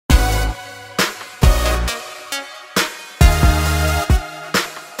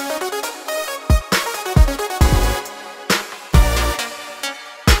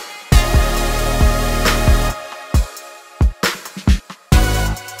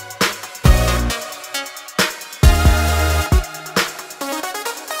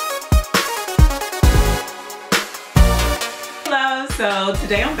So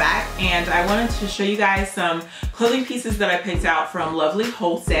today I'm back and I wanted to show you guys some clothing pieces that I picked out from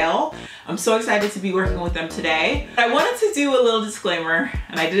LovelyWholeSale. I'm so excited to be working with them today. I wanted to do a little disclaimer,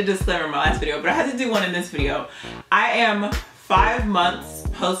 and I did a disclaimer in my last video, but I had to do one in this video. I am 5 months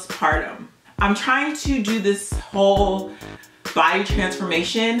postpartum. I'm trying to do this whole body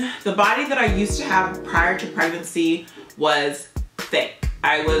transformation. The body that I used to have prior to pregnancy was thick.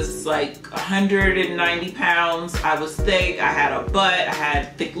 I was like 190 pounds. I was thick. I had a butt. I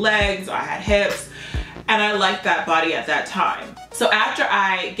had thick legs. I had hips. And I liked that body at that time. So after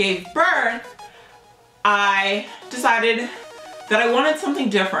I gave birth, I decided that I wanted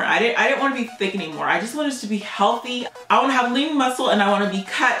something different. I didn't want to be thick anymore. I just wanted to be healthy. I want to have lean muscle and I want to be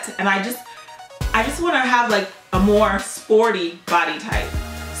cut. And I just want to have like a more sporty body type.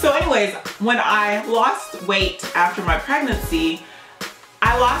 So anyways, when I lost weight after my pregnancy,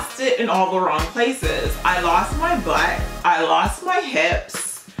 I lost it in all the wrong places. I lost my butt, I lost my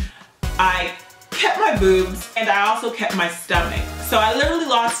hips, I kept my boobs, and I also kept my stomach. So I literally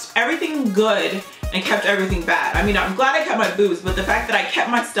lost everything good and kept everything bad. I mean, I'm glad I kept my boobs, but the fact that I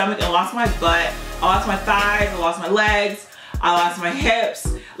kept my stomach and lost my butt, I lost my thighs, I lost my legs, I lost my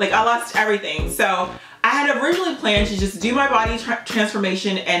hips, like I lost everything. So I had originally planned to just do my body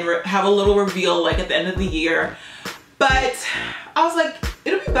transformation and have a little reveal like at the end of the year. But I was like,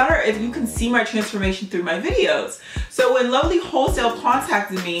 it'll be better if you can see my transformation through my videos. So when LovelyWholeSale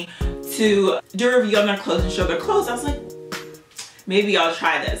contacted me to do a review on their clothes and show their clothes, I was like, maybe I'll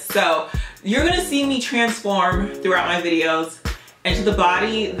try this. So you're gonna see me transform throughout my videos into the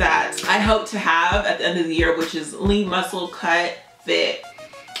body that I hope to have at the end of the year, which is lean muscle, cut, fit,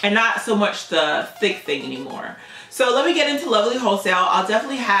 and not so much the thick thing anymore. So let me get into LovelyWholeSale. I'll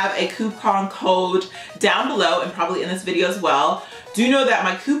definitely have a coupon code down below and probably in this video as well. Do know that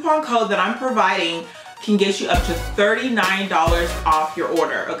my coupon code that I'm providing can get you up to $39 off your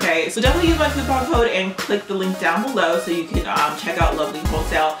order, okay? So definitely use my coupon code and click the link down below so you can check out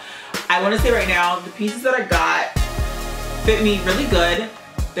LovelyWholeSale. I wanna say right now, the pieces that I got fit me really good.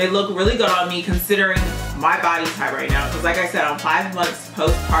 They look really good on me considering my body type right now. Because like I said, I'm 5 months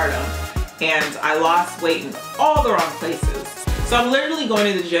postpartum and I lost weight in all the wrong places. So I'm literally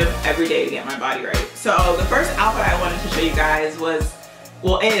going to the gym every day to get my body right. So the first outfit I wanted to show you guys was,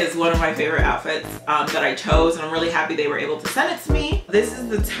 well, is one of my favorite outfits that I chose, and I'm really happy they were able to send it to me. This is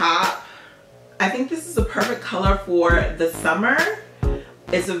the top. I think this is a perfect color for the summer.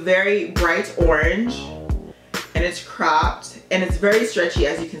 It's a very bright orange and it's cropped and it's very stretchy,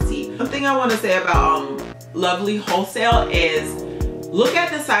 as you can see. One thing I want to say about LovelyWholeSale is look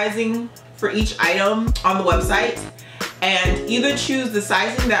at the sizing for each item on the website and either choose the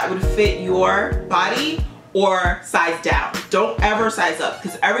sizing that would fit your body or size down. Don't ever size up,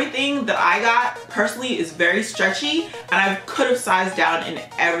 because everything that I got personally is very stretchy and I could have sized down in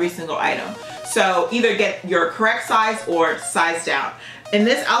every single item. So either get your correct size or size down. In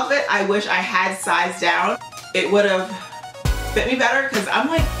this outfit, I wish I had sized down. It would have fit me better because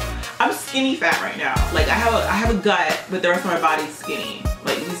I'm skinny fat right now. Like I have a gut, but the rest of my body's skinny.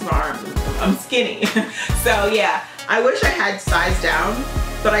 Like you see my arms, I'm skinny. So yeah, I wish I had sized down,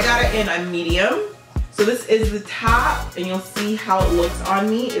 but I got it in a medium. So this is the top and you'll see how it looks on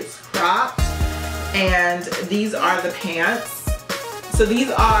me. It's cropped and these are the pants. So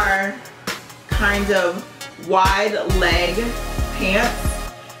these are kind of wide leg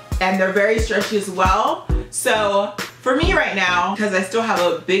pants and they're very stretchy as well. So for me right now, because I still have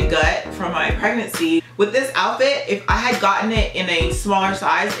a big gut from my pregnancy, with this outfit, if I had gotten it in a smaller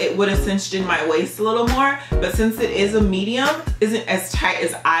size, it would have cinched in my waist a little more. But since it is a medium, isn't as tight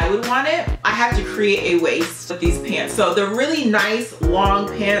as I would want it, I have to create a waist with these pants. So they're really nice, long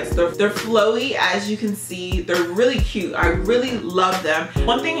pants. They're flowy, as you can see. They're really cute. I really love them.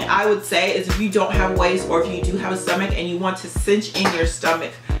 One thing I would say is if you don't have waist or if you do have a stomach and you want to cinch in your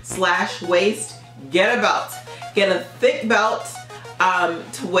stomach / waist, get a belt. Get a thick belt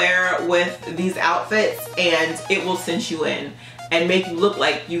to wear with these outfits and it will cinch you in and make you look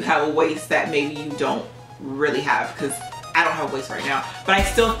like you have a waist that maybe you don't really have, because I don't have a waist right now. But I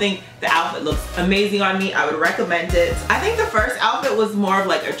still think the outfit looks amazing on me. I would recommend it. I think the first outfit was more of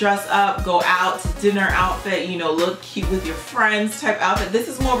like a dress up, go out to dinner outfit, you know, look cute with your friends type outfit. This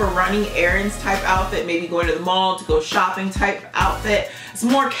is more of a running errands type outfit, maybe going to the mall to go shopping type outfit. It's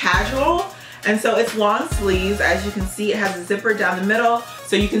more casual. And so it's long sleeves. As you can see, it has a zipper down the middle,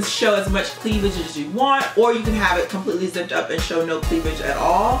 so you can show as much cleavage as you want, or you can have it completely zipped up and show no cleavage at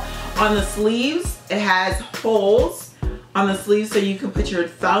all. On the sleeves, it has holes on the sleeves so you can put your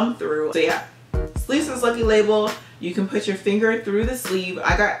thumb through. So yeah, sleeves is Lucky Label. You can put your finger through the sleeve.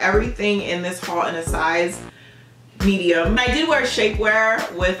 I got everything in this haul in a size medium. I did wear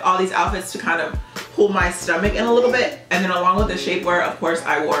shapewear with all these outfits to kind of pull my stomach in a little bit. And then along with the shapewear, of course,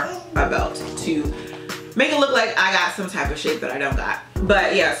 I wore a belt to make it look like I got some type of shape that I don't got.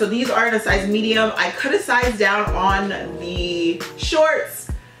 But yeah, so these are in a size medium. I could have sized down on the shorts,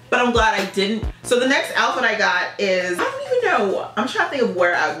 but I'm glad I didn't. So the next outfit I got is, I don't even know, I'm trying to think of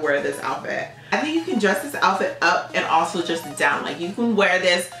where I would wear this outfit. I think you can dress this outfit up and also just down. Like you can wear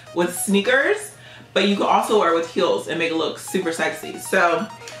this with sneakers, but you can also wear it with heels and make it look super sexy. So,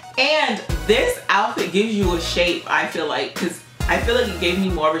 and this outfit gives you a shape, I feel like, because I feel like it gave me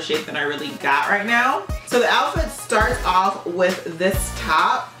more of a shape than I really got right now. So the outfit starts off with this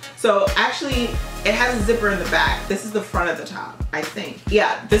top. So actually, it has a zipper in the back. This is the front of the top, I think.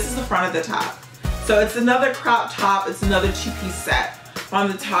 Yeah, this is the front of the top. So it's another crop top. It's another two-piece set. On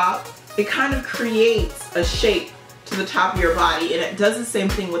the top, it kind of creates a shape to the top of your body, and it does the same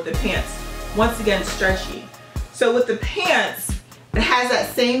thing with the pants. Once again, stretchy. So with the pants, it has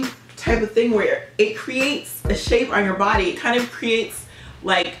that same type of thing where it creates a shape on your body. It kind of creates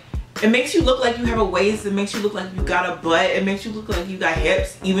like, it makes you look like you have a waist. It makes you look like you got a butt. It makes you look like you got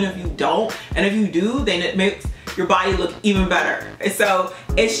hips, even if you don't. And if you do, then it makes your body look even better. And so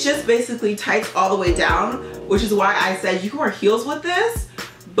it's just basically tights all the way down, which is why I said you can wear heels with this,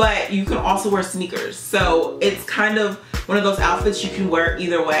 but you can also wear sneakers. So it's kind of one of those outfits you can wear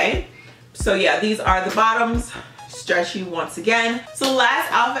either way. So yeah, these are the bottoms. Stretchy once again. So the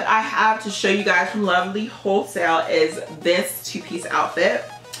last outfit I have to show you guys from LovelyWholeSale is this two-piece outfit.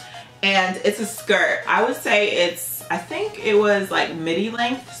 And it's a skirt. I would say it's, I think it was like midi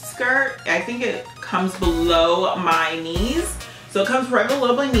length skirt. I think it comes below my knees. So it comes right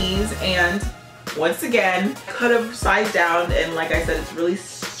below my knees, and once again, could have sized down, and like I said, it's really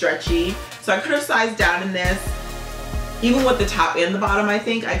stretchy. So I could have sized down in this. Even with the top and the bottom, I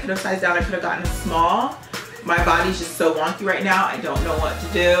think I could have sized down. I could have gotten a small. My body's just so wonky right now. I don't know what to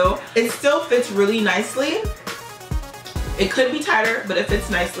do. It still fits really nicely. It could be tighter, but it fits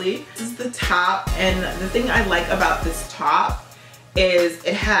nicely. This is the top, and the thing I like about this top is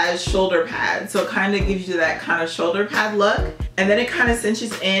it has shoulder pads. So it kind of gives you that kind of shoulder pad look. And then it kind of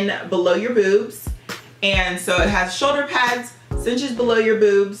cinches in below your boobs. And so it has shoulder pads, cinches below your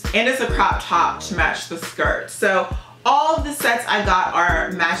boobs, and it's a crop top to match the skirt. So all of the sets I got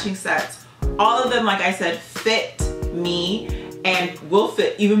are matching sets. All of them, like I said, fit me and will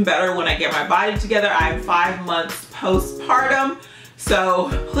fit even better when I get my body together. I'm 5 months postpartum, so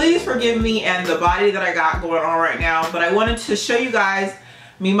please forgive me and the body that I got going on right now. But I wanted to show you guys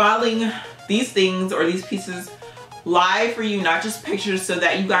me modeling these things or these pieces live for you, not just pictures, so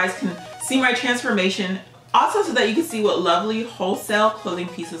that you guys can see my transformation. Also so that you can see what LovelyWholeSale clothing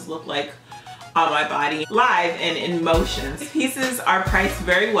pieces look like on my body live and in motion. These pieces are priced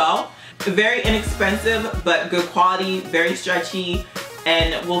very well. Very inexpensive, but good quality, very stretchy,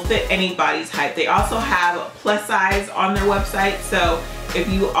 and will fit any body type. They also have plus size on their website, so if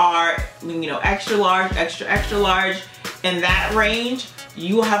you are, you know, extra large, extra large, in that range,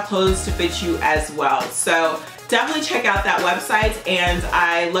 you will have clothes to fit you as well. So definitely check out that website, and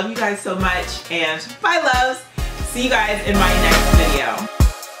I love you guys so much, and bye loves. See you guys in my next video.